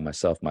 whether it was by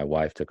myself, my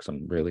wife took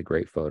some really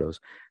great photos.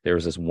 There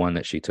was this one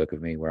that she took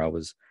of me where I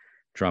was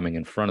drumming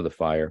in front of the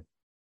fire.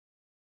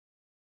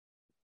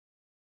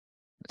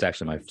 It's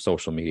actually my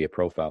social media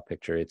profile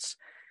picture.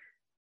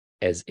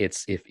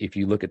 If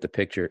you look at the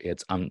picture,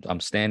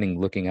 I'm standing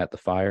looking at the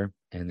fire,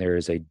 and there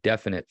is a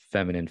definite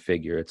feminine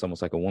figure. It's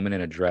almost like a woman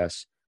in a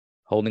dress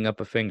holding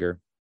up a finger,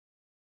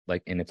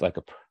 and it's like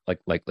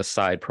the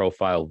side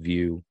profile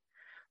view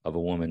of a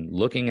woman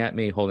looking at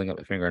me, holding up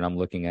a finger, and I'm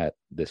looking at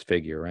this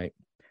figure, right?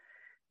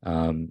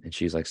 And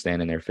she's like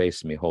standing there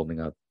facing me,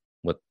 holding up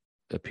what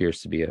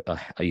appears to be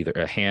either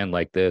a hand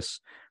like this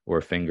or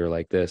a finger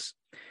like this.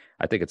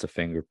 I think it's a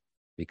finger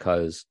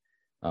because,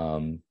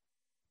 that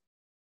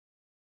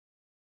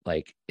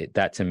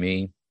to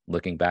me,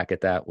 looking back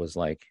at that, was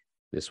like,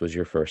 this was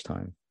your first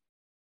time.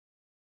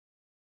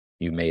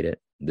 You made it.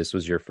 This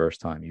was your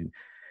first time.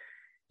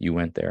 You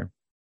went there.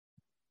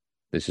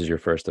 This is your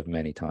first of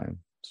many times.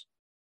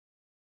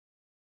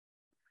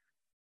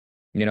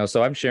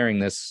 So I'm sharing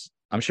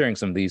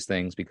some of these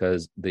things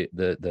because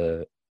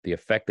the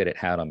effect that it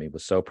had on me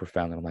was so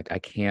profound that I'm like, I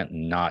can't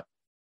not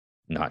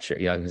share.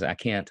 Because I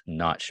can't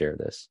not share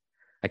this.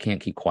 I can't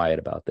keep quiet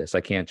about this.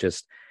 I can't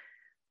just,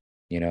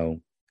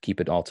 keep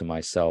it all to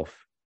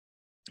myself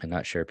and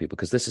not share people,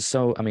 because this is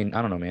so, I mean,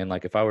 I don't know, man.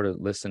 Like, if I were to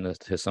listen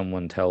to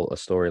someone tell a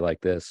story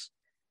like this,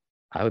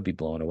 I would be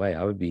blown away.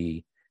 I would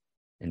be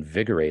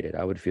invigorated.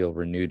 I would feel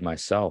renewed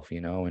myself,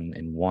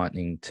 and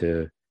wanting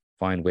to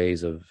find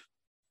ways of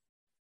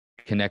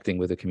connecting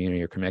with a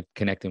community or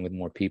connecting with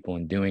more people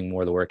and doing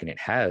more of the work. And it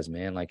has,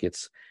 man. Like,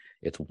 it's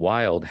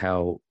wild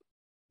how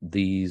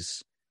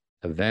these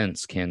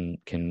events can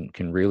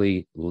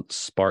really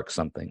spark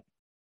something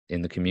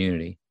in the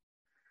community.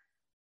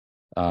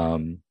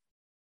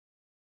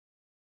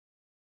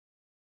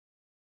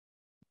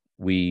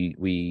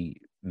 We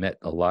met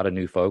a lot of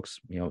new folks,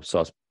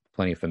 saw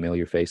plenty of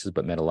familiar faces,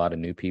 but met a lot of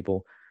new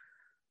people.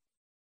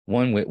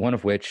 One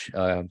of which,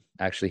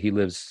 actually, he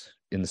lives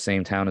in the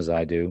same town as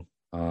I do.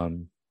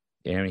 And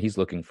he's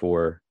looking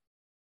for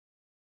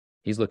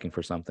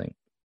something.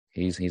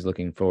 He's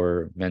looking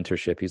for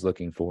mentorship. He's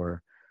looking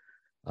for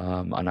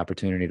an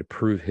opportunity to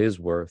prove his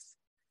worth.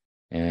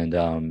 And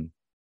I'm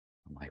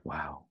like,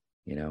 wow,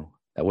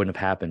 that wouldn't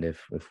have happened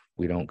if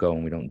we don't go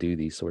and we don't do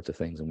these sorts of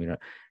things.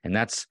 And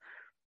that's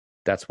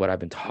what I've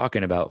been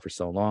talking about for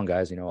so long,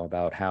 guys,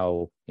 about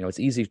how, it's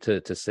easy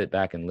to sit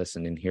back and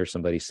listen and hear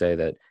somebody say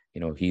that,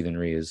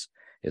 heathenry is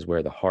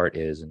where the heart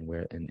is,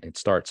 and it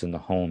starts in the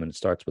home, and it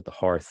starts with the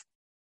hearth.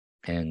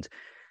 And,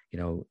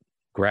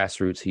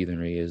 grassroots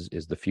heathenry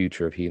is the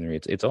future of heathenry.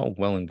 It's all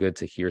well and good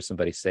to hear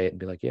somebody say it and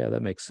be like, yeah,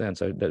 that makes sense.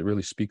 That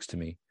really speaks to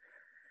me.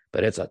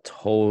 But it's a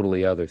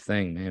totally other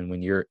thing, man,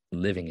 when you're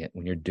living it,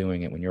 when you're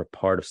doing it, when you're a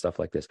part of stuff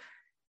like this.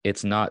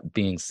 It's not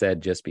being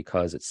said just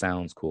because it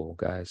sounds cool,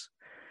 guys.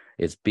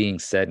 It's being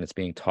said and it's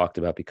being talked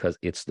about because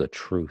it's the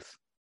truth.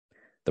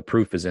 The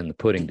proof is in the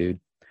pudding, dude.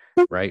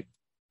 Right?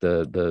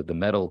 The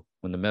metal,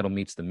 when the metal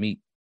meets the meat,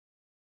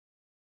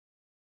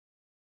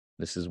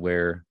 this is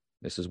where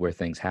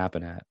things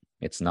happen at.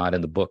 It's not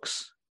in the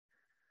books.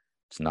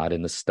 It's not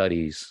in the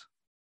studies.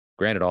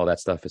 Granted, all that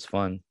stuff is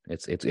fun.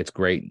 It's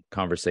great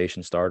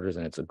conversation starters,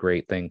 and it's a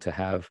great thing to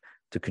have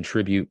to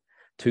contribute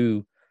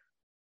to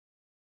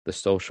the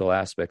social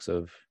aspects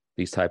of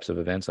these types of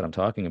events that I'm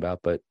talking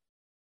about. But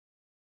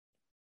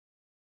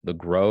the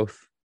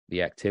growth,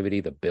 the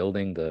activity, the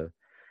building,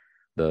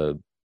 the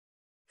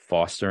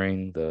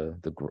fostering,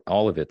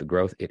 all of it, the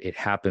growth, it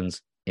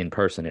happens in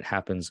person. It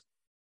happens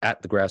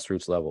at the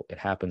grassroots level. It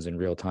happens in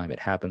real time. It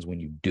happens when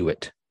you do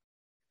it.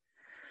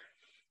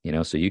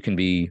 So you can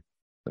be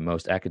the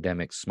most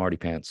academic smarty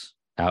pants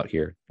out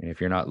here, and if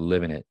you're not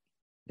living it,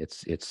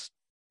 it's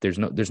there's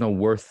no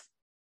worth,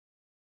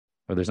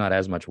 or there's not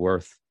as much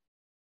worth.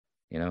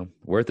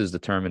 Worth is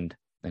determined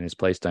and is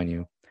placed on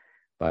you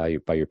by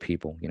your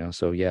people.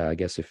 So yeah, I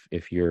guess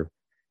if you're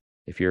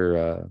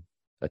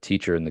a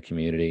teacher in the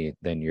community,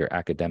 then your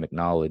academic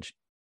knowledge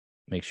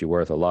makes you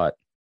worth a lot.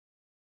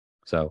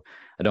 So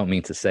I don't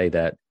mean to say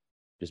that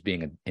just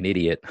being an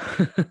idiot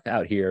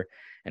out here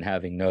and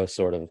having no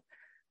sort of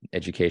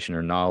education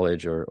or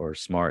knowledge or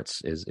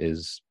smarts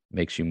is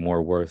makes you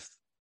more worth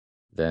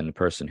than a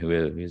person who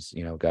is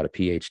got a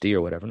PhD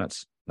or whatever. I'm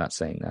not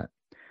saying that.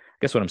 I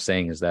guess what I'm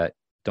saying is that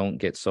don't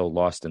get so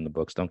lost in the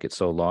books. Don't get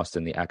so lost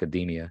in the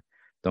academia.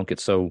 Don't get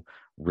so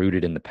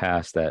rooted in the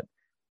past that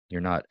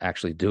you're not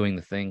actually doing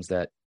the things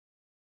that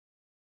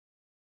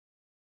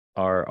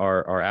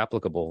are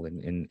applicable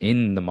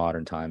in the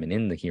modern time and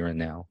in the here and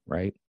now,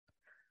 right?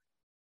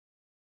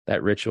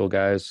 That ritual,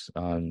 guys,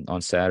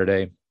 on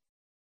Saturday,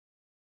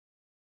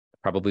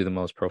 probably the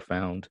most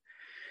profound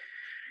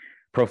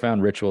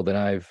ritual that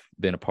I've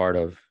been a part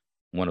of,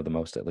 one of the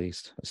most, at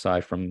least,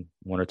 aside from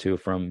one or two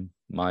from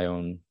my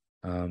own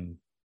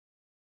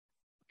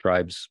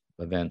tribes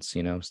events,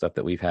 stuff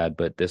that we've had.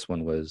 But this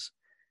one was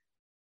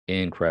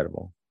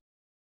incredible.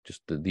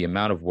 Just the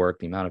amount of work,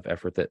 the amount of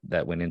effort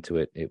that went into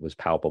it, it was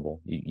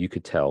palpable. You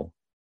could tell.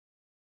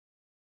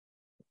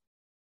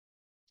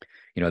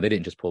 They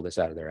didn't just pull this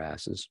out of their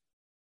asses.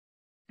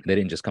 They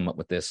didn't just come up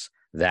with this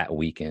that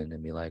weekend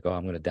and be like, oh,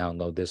 I'm going to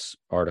download this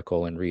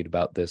article and read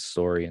about this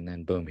story, and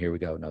then boom, here we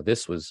go. No,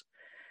 this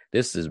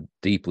is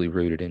deeply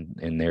rooted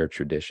in their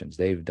traditions.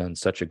 They've done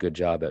such a good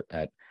job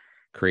at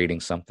creating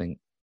something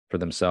for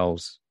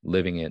themselves,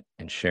 living it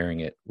and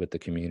sharing it with the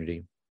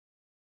community.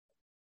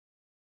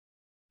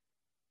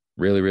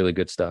 Really, really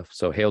good stuff.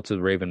 So hail to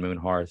the Raven Moon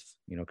Hearth.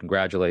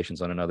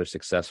 Congratulations on another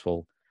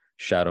successful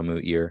Shadow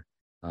Moot year.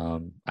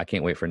 I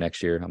can't wait for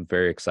next year. I'm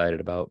very excited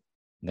about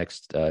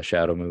next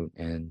Shadow Moot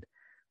and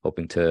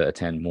hoping to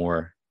attend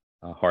more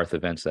Hearth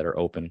events that are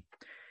open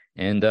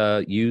and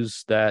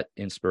use that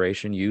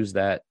inspiration, use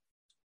that,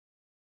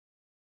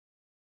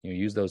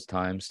 use those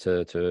times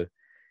to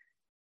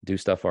do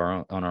stuff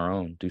on our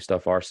own, do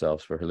stuff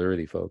ourselves for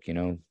Hilurity folk,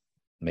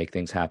 make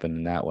things happen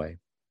in that way.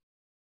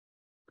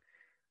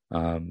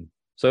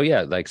 So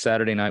yeah, like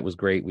Saturday night was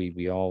great.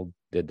 We all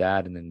did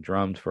that and then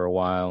drummed for a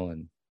while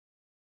and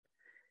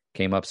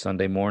came up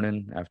Sunday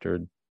morning after a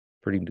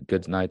pretty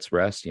good night's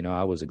rest.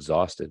 I was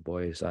exhausted,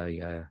 boys.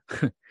 I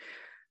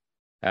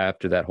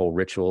after that whole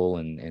ritual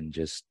and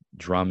just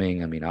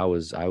drumming, I mean, I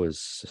was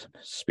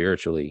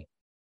spiritually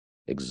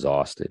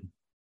exhausted.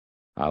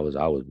 I was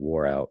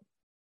wore out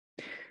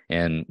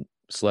and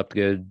slept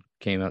good.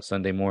 Came out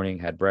Sunday morning,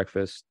 had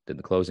breakfast, did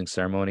the closing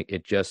ceremony.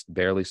 It just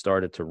barely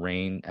started to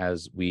rain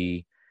as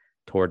we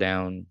tore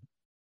down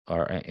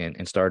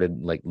and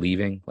started like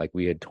leaving. Like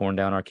we had torn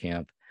down our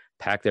camp,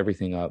 packed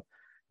everything up.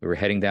 We were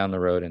heading down the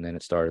road, and then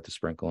it started to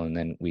sprinkle, and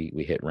then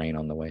we hit rain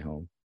on the way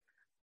home.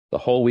 The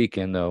whole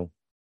weekend, though,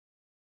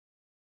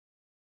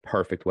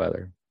 perfect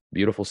weather.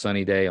 Beautiful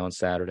sunny day on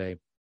Saturday.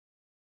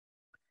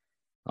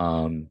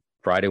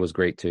 Friday was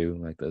great too.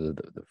 Like the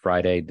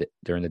Friday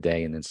during the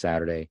day, and then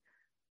Saturday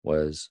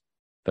was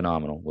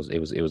phenomenal. It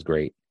was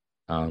great.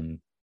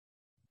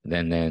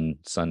 Then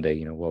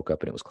Sunday, woke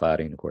up and it was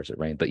cloudy, and of course it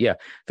rained. But yeah,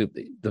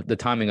 the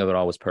timing of it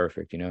all was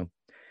perfect.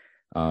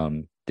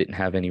 Didn't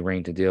have any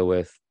rain to deal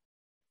with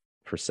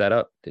for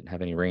setup. Didn't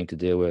have any rain to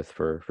deal with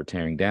for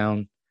tearing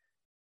down.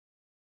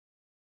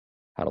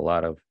 Had a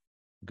lot of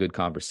good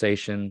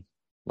conversation,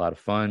 a lot of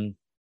fun,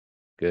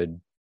 good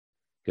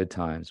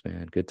times,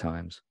 man, good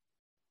times.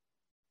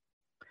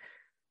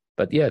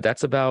 But yeah,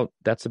 that's about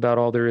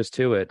all there is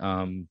to it.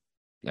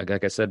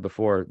 Like I said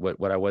before,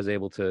 what I was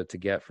able to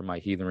get from my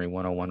Heathenry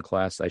 101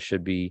 class, I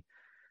should be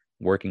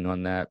working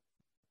on that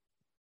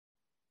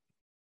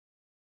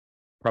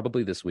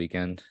probably this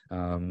weekend.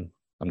 I'm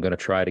going to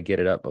try to get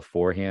it up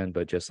beforehand,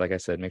 but just like I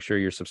said, make sure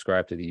you're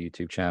subscribed to the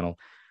YouTube channel.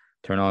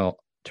 Turn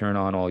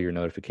on all your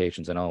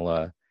notifications, and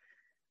I'll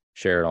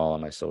share it all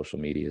on my social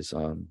medias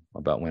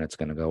about when it's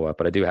going to go up.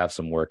 But I do have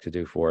some work to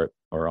do for it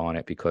or on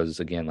it because,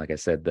 again, like I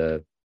said,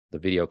 the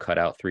video cut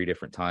out 3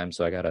 different times,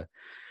 so I got to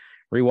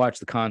rewatch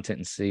the content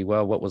and see,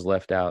 well, what was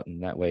left out,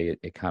 and that way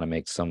it kind of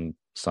makes some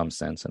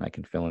sense, and I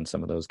can fill in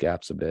some of those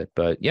gaps a bit.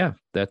 But yeah,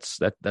 that's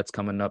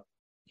coming up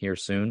here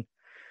soon.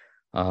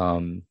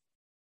 And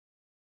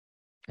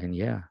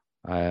yeah,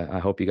 I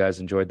hope you guys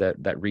enjoyed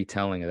that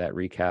retelling of that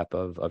recap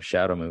of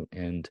Shadow Moot,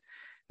 and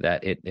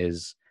that it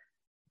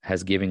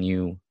has given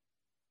you,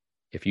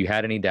 if you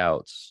had any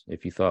doubts,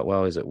 if you thought,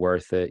 well, is it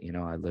worth it?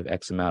 I live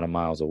X amount of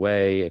miles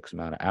away, X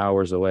amount of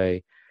hours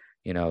away,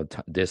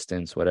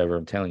 distance, whatever.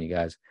 I'm telling you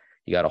guys,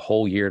 you got a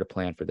whole year to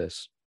plan for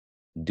this.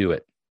 Do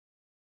it.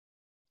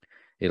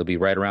 It'll be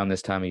right around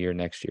this time of year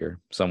next year,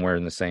 somewhere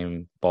in the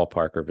same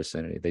ballpark or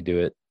vicinity. They do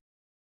it,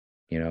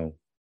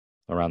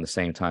 around the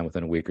same time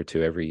within a week or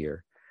two every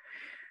year.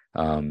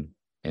 And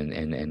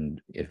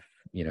if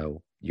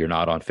you're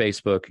not on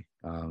Facebook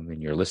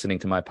and you're listening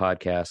to my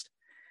podcast,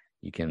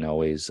 you can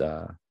always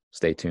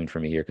stay tuned for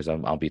me here, because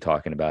I'll be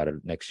talking about it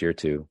next year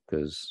too,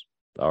 because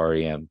I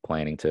already am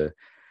planning to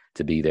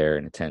be there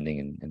and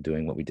attending and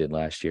doing what we did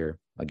last year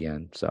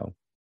again. So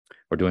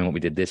we're doing what we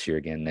did this year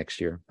again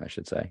next year, I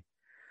should say.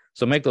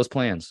 So make those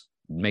plans,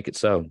 make it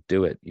so,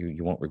 do it.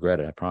 You won't regret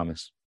it, I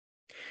promise.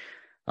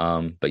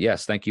 But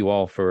yes, thank you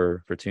all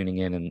for tuning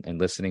in and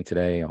listening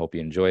today. I hope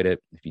you enjoyed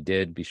it. If you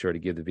did, be sure to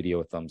give the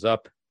video a thumbs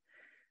up.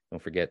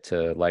 Don't forget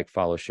to like,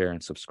 follow, share,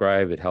 and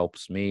subscribe. It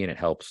helps me and it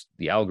helps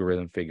the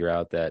algorithm figure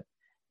out that,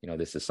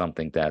 this is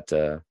something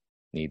that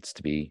needs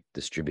to be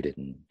distributed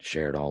and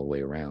shared all the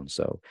way around.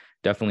 So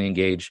definitely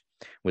engage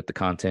with the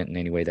content in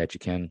any way that you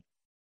can.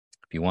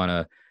 If you want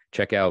to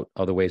check out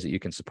other ways that you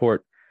can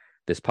support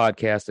this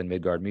podcast and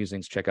Midgard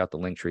Musings, check out the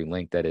Linktree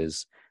link that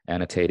is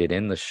annotated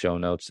in the show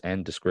notes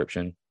and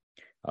description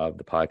of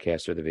the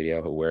podcast or the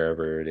video, or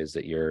wherever it is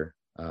that you're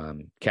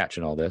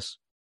catching all this.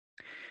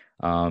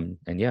 And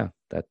yeah,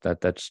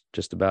 that's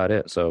just about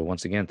it. So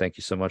once again, thank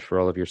you so much for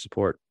all of your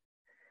support.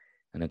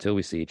 And until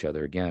we see each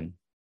other again,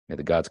 may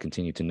the gods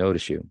continue to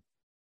notice you,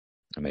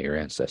 and may your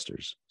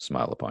ancestors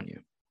smile upon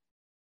you.